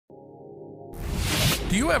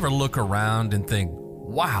Do you ever look around and think,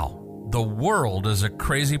 wow, the world is a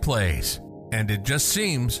crazy place, and it just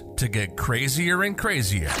seems to get crazier and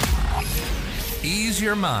crazier? Ease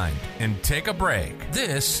your mind and take a break.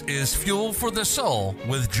 This is Fuel for the Soul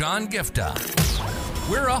with John Giftah.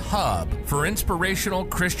 We're a hub for inspirational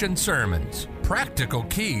Christian sermons, practical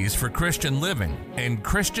keys for Christian living, and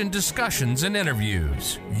Christian discussions and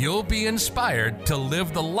interviews. You'll be inspired to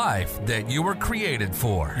live the life that you were created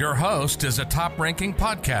for. Your host is a top-ranking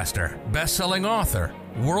podcaster, best-selling author,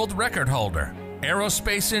 world record holder,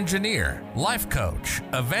 aerospace engineer, life coach,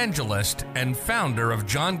 evangelist, and founder of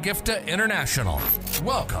John Giftah International.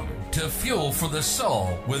 Welcome to Fuel for the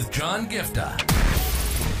Soul with John Giftah.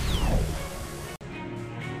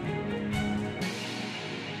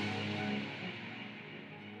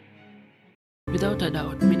 Without a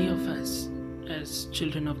doubt, many of us, as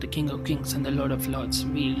children of the King of Kings and the Lord of Lords,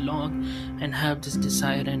 we long and have this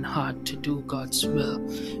desire and heart to do God's will.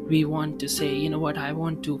 We want to say, you know what, I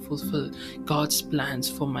want to fulfill God's plans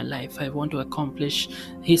for my life. I want to accomplish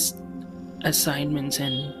His assignments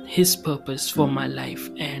and His purpose for my life,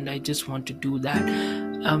 and I just want to do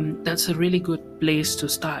that. That's a really good place to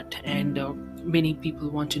start, and many people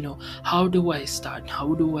want to know, how do I start?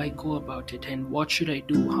 How do I go about it? And what should I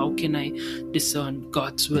do? How can I discern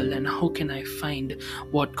God's will? And how can I find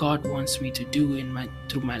what God wants me to do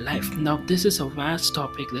through my life? Now, this is a vast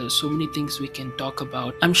topic. There are so many things we can talk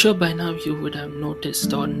about. I'm sure by now you would have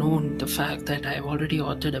noticed or known the fact that I've already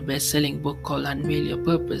authored a best-selling book called Unveil Your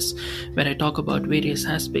Purpose, where I talk about various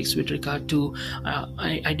aspects with regard to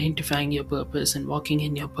identifying your purpose and walking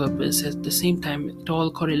in your purpose. At the same time, it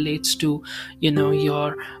all correlates to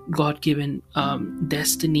your God-given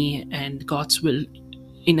destiny and God's will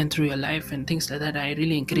in and through your life and things like that. I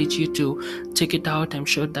really encourage you to check it out. I'm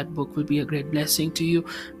sure that book will be a great blessing to you.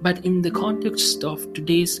 But in the context of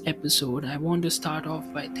today's episode, I want to start off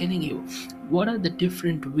by telling you what are the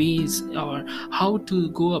different ways or how to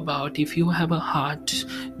go about if you have a heart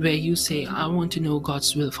where you say, I want to know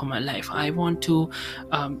God's will for my life. I want to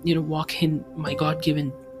walk in my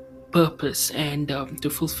God-given purpose and to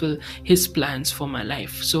fulfill His plans for my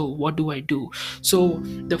life. So what do I do? So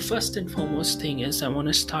the first and foremost thing is I want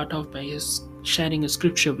to start off by sharing a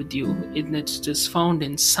scripture with you. It's just found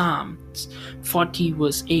in Psalms 40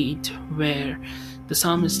 verse 8, where the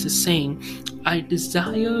psalmist is saying, I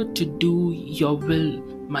desire to do your will,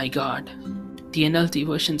 my God. The NLT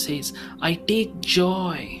version says, I take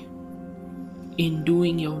joy in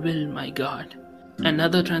doing your will, my God.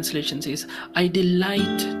 Another translation says, I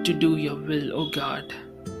delight to do your will, O God.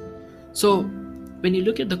 So when you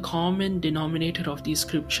look at the common denominator of these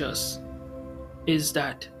scriptures is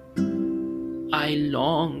that I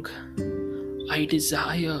long, I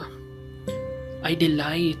desire, I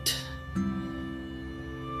delight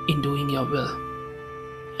in doing your will.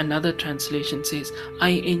 Another translation says, I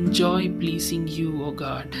enjoy pleasing you, O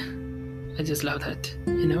God. I just love that,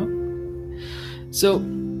 So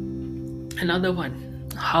another one,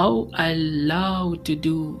 how I love to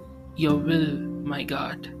do your will, my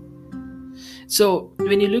God. So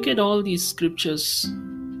when you look at all these scriptures,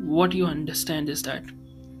 what you understand is that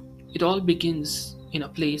it all begins in a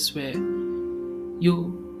place where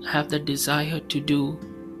you have the desire to do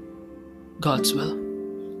God's will.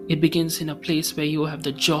 It begins in a place where you have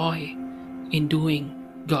the joy in doing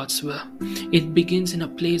God's will. It begins in a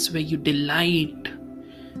place where you delight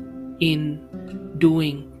in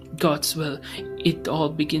doing God's will. It all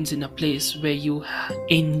begins in a place where you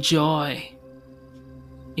enjoy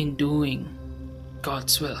in doing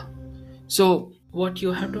God's will. So what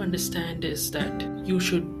you have to understand is that you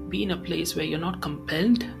should be in a place where you're not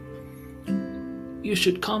compelled. You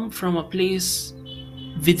should come from a place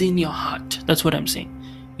within your heart. That's what I'm saying.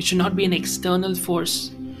 It should not be an external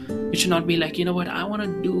force. It should not be like, I want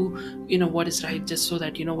to do, what is right just so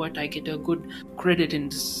that, I get a good credit in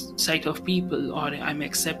the sight of people, or I'm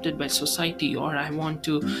accepted by society, or I want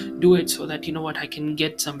to do it so that, I can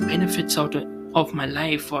get some benefits out of my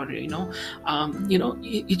life, or,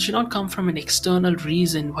 it should not come from an external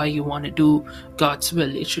reason why you want to do God's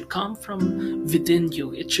will. It should come from within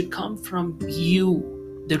you. It should come from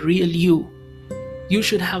you, the real you. You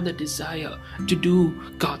should have the desire to do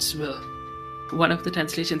God's will. One of the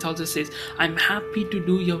translations also says, I'm happy to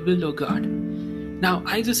do your will, O God. Now,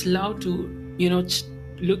 I just love to,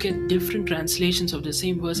 look at different translations of the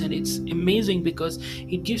same verse, and it's amazing because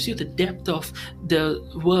it gives you the depth of the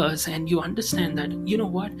verse, and you understand that,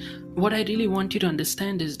 what I really want you to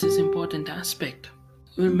understand is this important aspect.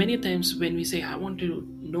 many times when we say, I want to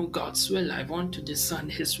know God's will, I want to discern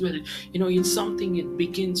His will, in something it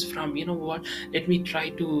begins from, let me try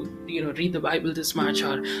to, read the Bible this much,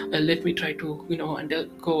 or let me try to,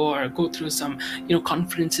 undergo or go through some,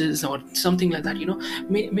 conferences or something like that.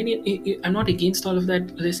 I'm not against all of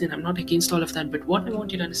that. Listen, I'm not against all of that. But what I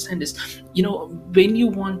want you to understand is, when you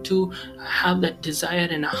want to have that desire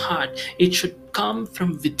in a heart, it should come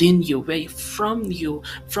from within you, from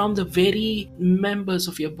the very members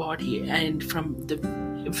of your body, and from the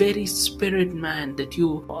very spirit man that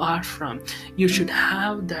you are from. You should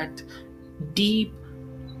have that deep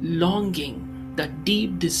longing, that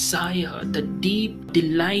deep desire, that deep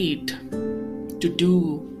delight to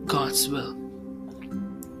do God's will.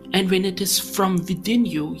 And when it is from within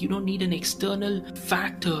you, you don't need an external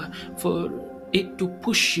factor for it to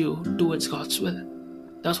push you towards God's will.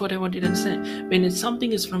 That's what I want you to understand. When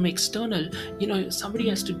something is from external, somebody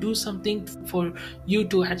has to do something for you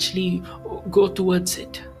to actually go towards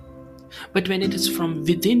it. But when it is from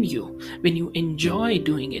within you, when you enjoy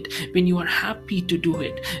doing it, when you are happy to do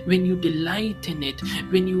it, when you delight in it,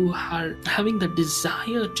 when you are having the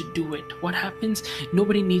desire to do it, what happens?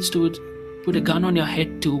 Nobody needs to put a gun on your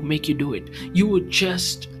head to make you do it. You would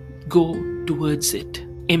just go towards it.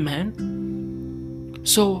 Amen.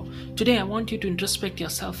 So today I want you to introspect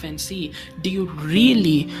yourself and see, do you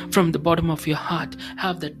really from the bottom of your heart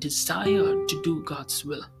have that desire to do God's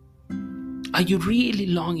will? Are you really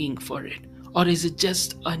longing for it? Or is it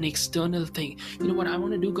just an external thing? You know what, I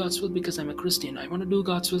want to do God's will because I'm a Christian. I want to do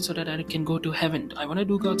God's will so that I can go to heaven. I want to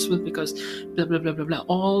do God's will because blah, blah, blah, blah, blah.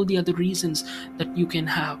 All the other reasons that you can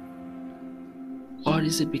have. Or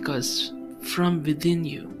is it because from within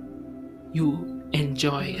you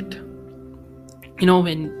enjoy it?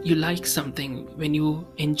 When you like something, when you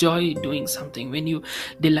enjoy doing something, when you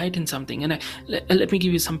delight in something, and let me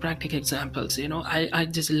give you some practical examples. I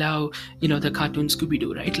just love, the cartoon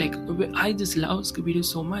Scooby-Doo, right? Like, I just love Scooby-Doo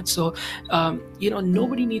so much. So,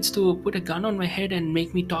 nobody needs to put a gun on my head and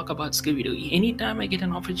make me talk about Scooby-Doo. Anytime I get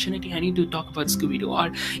an opportunity, I need to talk about Scooby-Doo.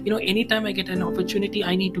 Or, anytime I get an opportunity,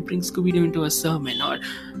 I need to bring Scooby-Doo into a sermon. Or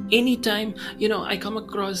anytime, I come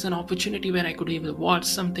across an opportunity where I could either watch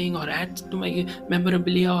something or add to my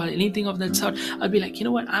memorabilia or anything of that sort, I'll be like,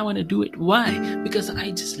 I want to do it. Why? Because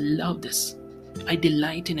I just love this. I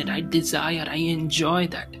delight in it. I desire, I enjoy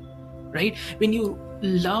that. Right? When you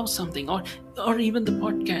love something, or even the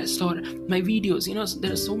podcast or my videos,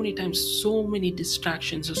 there are so many times, so many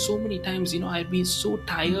distractions, or so many times, I'll be so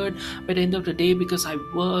tired by the end of the day because I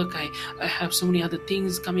work, I have so many other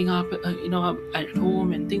things coming up, at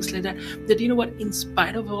home and things like that, in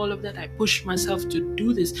spite of all of that, I push myself to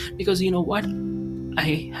do this because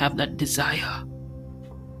I have that desire,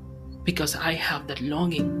 because I have that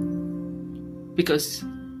longing, because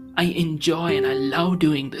I enjoy and I love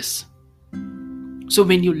doing this. So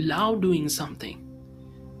when you love doing something,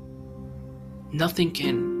 nothing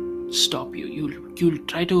can stop you. You'll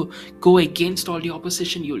try to go against all the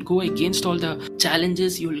opposition. You'll go against all the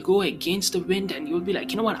challenges. You'll go against the wind, and you'll be like,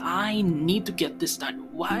 I need to get this done.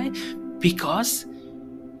 Why? Because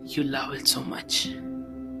you love it so much.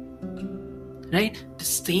 Right? The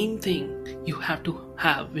same thing you have to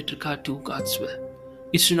have with regard to God's will.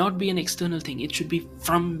 It should not be an external thing. It should be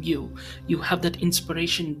from you. You have that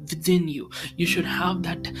inspiration within you. You should have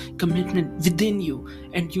that commitment within you.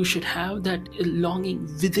 And you should have that longing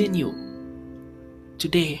within you.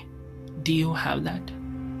 Today, do you have that?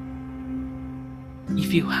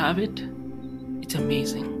 If you have it, it's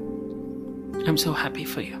amazing. I'm so happy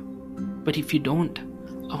for you. But if you don't,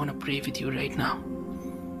 I want to pray with you right now.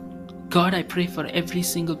 God, I pray for every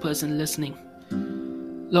single person listening.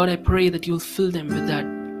 Lord, I pray that you'll fill them with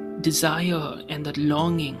that desire and that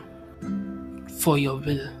longing for your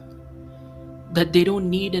will. That they don't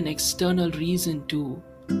need an external reason to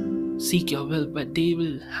seek your will, but they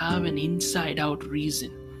will have an inside-out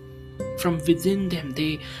reason. From within them,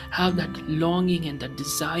 they have that longing and that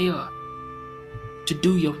desire to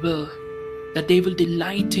do your will. That they will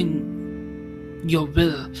delight in your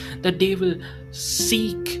will, that they will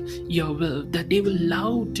seek your will, that they will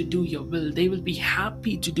love to do your will, they will be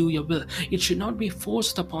happy to do your will. It should not be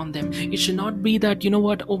forced upon them. It should not be that,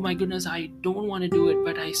 oh my goodness, I don't want to do it,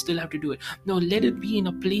 but I still have to do it. No, let it be in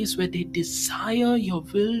a place where they desire your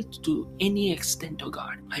will to any extent, oh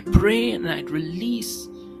God. I pray and I release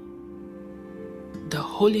the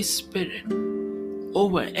Holy Spirit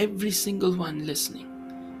over every single one listening,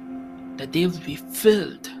 that they will be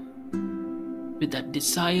filled with that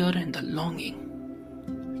desire and the longing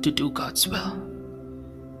to do God's will.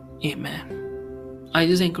 Amen. I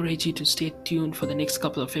just encourage you to stay tuned for the next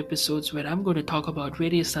couple of episodes where I'm going to talk about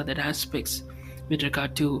various other aspects with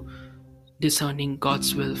regard to discerning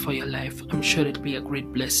God's will for your life. I'm sure it'll be a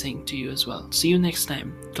great blessing to you as well. See you next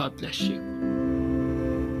time. God bless you.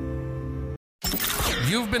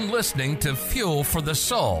 You've been listening to Fuel for the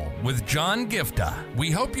Soul with John Giftah.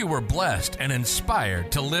 We hope you were blessed and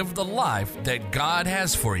inspired to live the life that God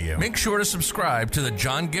has for you. Make sure to subscribe to the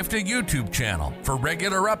John Giftah YouTube channel for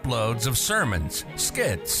regular uploads of sermons,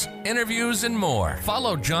 skits, interviews, and more.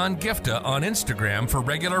 Follow John Giftah on Instagram for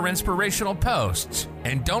regular inspirational posts.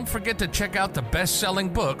 And don't forget to check out the best-selling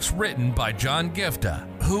books written by John Giftah,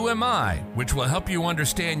 Who Am I?, which will help you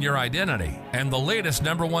understand your identity, and the latest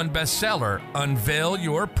 #1 bestseller, Unveil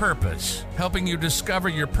Your Purpose, helping you discover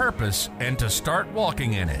your purpose and to start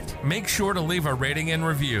walking in it. Make sure to leave a rating and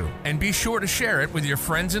review, and be sure to share it with your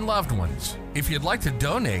friends and loved ones. If you'd like to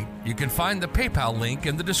donate, you can find the PayPal link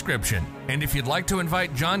in the description. And if you'd like to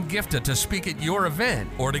invite John Giftah to speak at your event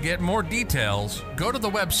or to get more details, go to the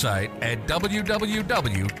website at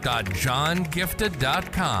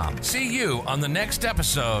www.johngiftah.com. See you on the next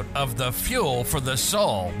episode of The Fuel for the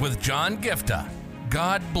Soul with John Giftah.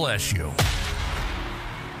 God bless you.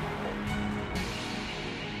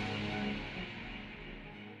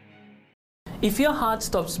 If your heart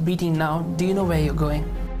stops beating now, do you know where you're going?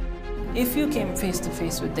 If you came face to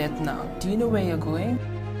face with death now, do you know where you're going?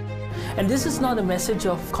 And this is not a message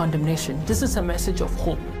of condemnation. This is a message of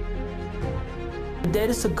hope. There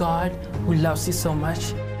is a God who loves you so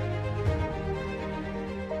much.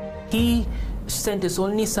 He sent His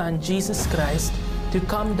only Son, Jesus Christ, to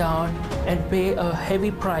come down and pay a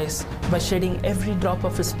heavy price by shedding every drop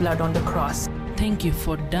of His blood on the cross. Thank you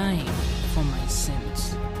for dying for my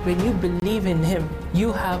sins. When you believe in Him,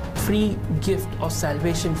 you have free gift of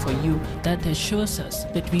salvation for you. That assures us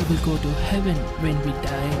that we will go to heaven when we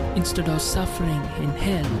die instead of suffering in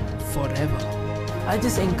hell forever. I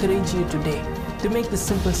just encourage you today to make the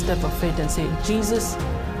simple step of faith and say, Jesus,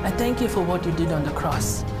 I thank you for what you did on the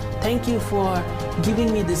cross. Thank you for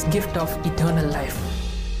giving me this gift of eternal life.